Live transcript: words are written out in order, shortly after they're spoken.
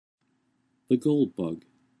THE GOLD BUG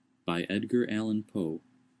by Edgar Allan Poe.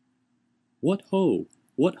 What ho!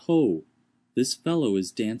 What ho! This fellow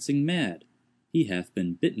is dancing mad. He hath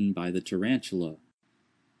been bitten by the tarantula.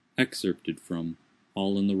 Excerpted from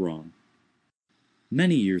All in the Wrong.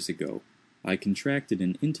 Many years ago, I contracted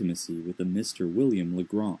an intimacy with a Mr. William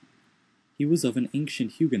Legrand. He was of an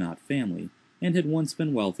ancient Huguenot family, and had once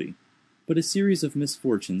been wealthy, but a series of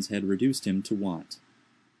misfortunes had reduced him to want.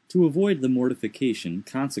 To avoid the mortification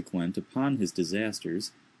consequent upon his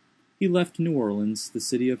disasters, he left New Orleans, the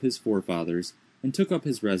city of his forefathers, and took up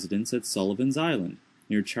his residence at Sullivan's Island,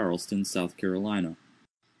 near Charleston, South Carolina.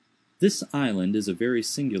 This island is a very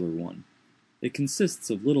singular one. It consists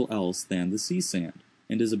of little else than the sea sand,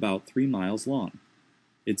 and is about 3 miles long.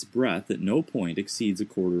 Its breadth at no point exceeds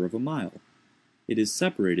 1/4 of a mile. It is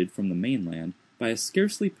separated from the mainland by a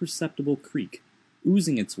scarcely perceptible creek,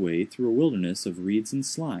 oozing its way through a wilderness of reeds and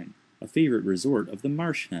slime, a favorite resort of the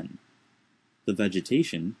marsh hen. The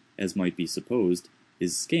vegetation, as might be supposed,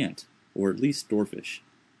 is scant, or at least dwarfish.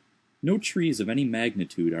 No trees of any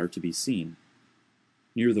magnitude are to be seen.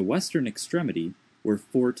 Near the western extremity, where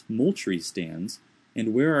Fort Moultrie stands,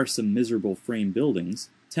 and where are some miserable frame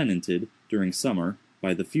buildings, tenanted, during summer,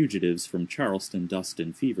 by the fugitives from Charleston dust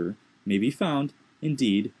and fever, may be found,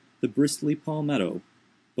 indeed, the bristly palmetto,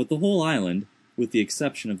 but the whole island, with the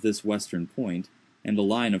exception of this western point, and a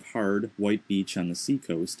line of hard, white beach on the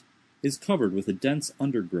sea-coast, is covered with a dense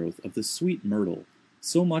undergrowth of the sweet myrtle,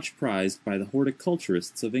 so much prized by the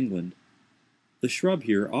horticulturists of England. The shrub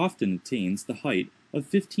here often attains the height of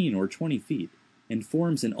 15 or 20 feet, and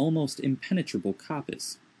forms an almost impenetrable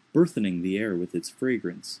coppice, burthening the air with its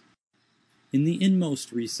fragrance. In the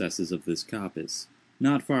inmost recesses of this coppice,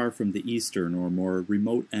 not far from the eastern or more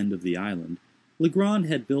remote end of the island, Legrand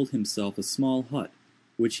had built himself a small hut,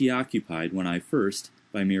 which he occupied when I first,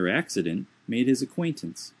 by mere accident, made his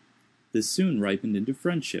acquaintance. This soon ripened into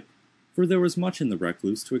friendship, for there was much in the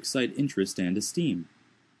recluse to excite interest and esteem.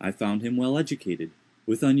 I found him well educated,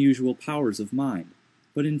 with unusual powers of mind,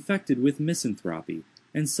 but infected with misanthropy,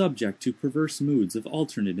 and subject to perverse moods of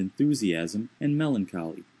alternate enthusiasm and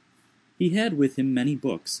melancholy. He had with him many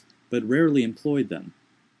books, but rarely employed them.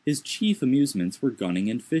 His chief amusements were gunning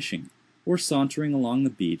and fishing, or sauntering along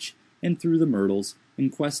the beach and through the myrtles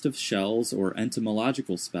in quest of shells or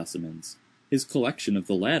entomological specimens. His collection of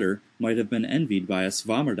the latter might have been envied by a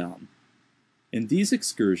Swammerdam. In these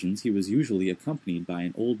excursions he was usually accompanied by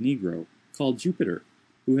an old negro, called Jupiter,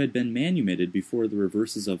 who had been manumitted before the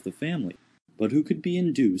reverses of the family, but who could be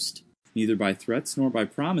induced, neither by threats nor by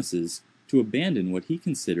promises, to abandon what he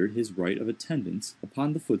considered his right of attendance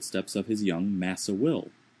upon the footsteps of his young Massa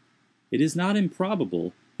Will. It is not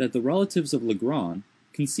improbable that the relatives of Legrand,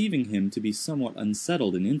 conceiving him to be somewhat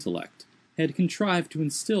unsettled in intellect, had contrived to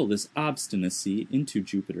instill this obstinacy into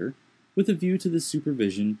Jupiter, with a view to the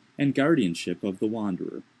supervision and guardianship of the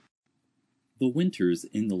wanderer. The winters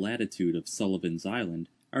in the latitude of Sullivan's Island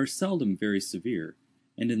are seldom very severe,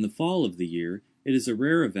 and in the fall of the year it is a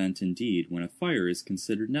rare event indeed when a fire is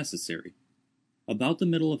considered necessary. About the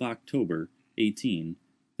middle of October, 18,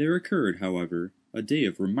 there occurred, however, a day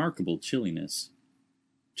of remarkable chilliness.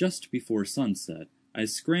 Just before sunset, I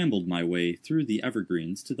scrambled my way through the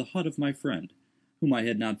evergreens to the hut of my friend, whom I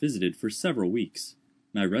had not visited for several weeks,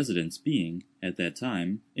 my residence being, at that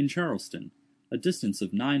time, in Charleston, a distance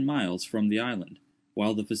of 9 miles from the island,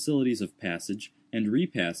 while the facilities of passage and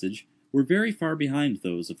repassage were very far behind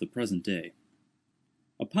those of the present day.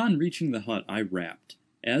 Upon reaching the hut I rapped,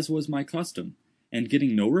 as was my custom, and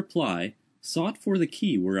getting no reply, sought for the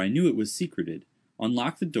key where I knew it was secreted,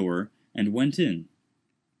 unlocked the door, and went in.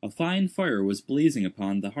 A fine fire was blazing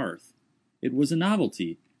upon the hearth. It was a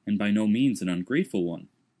novelty, and by no means an ungrateful one.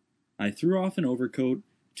 I threw off an overcoat,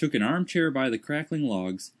 took an armchair by the crackling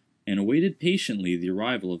logs, and awaited patiently the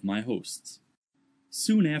arrival of my hosts.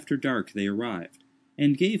 Soon after dark they arrived,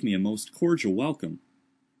 and gave me a most cordial welcome.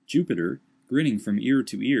 Jupiter, grinning from ear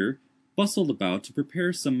to ear, bustled about to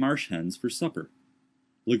prepare some marsh hens for supper.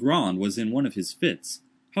 Legrand was in one of his fits,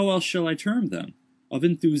 how else shall I term them, of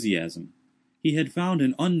enthusiasm. He had found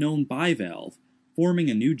an unknown bivalve,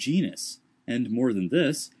 forming a new genus, and more than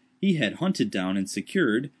this, he had hunted down and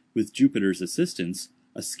secured, with Jupiter's assistance,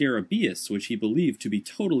 a scarabaeus which he believed to be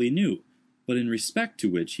totally new, but in respect to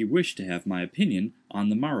which he wished to have my opinion on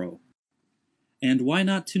the morrow. "And why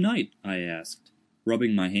not tonight?" I asked,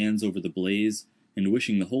 rubbing my hands over the blaze, and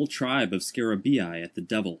wishing the whole tribe of scarabaei at the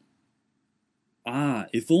devil. "Ah,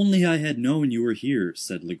 if only I had known you were here,"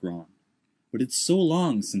 said Legrand. "But it's so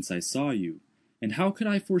long since I saw you, and how could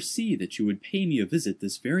I foresee that you would pay me a visit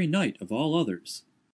this very night of all others?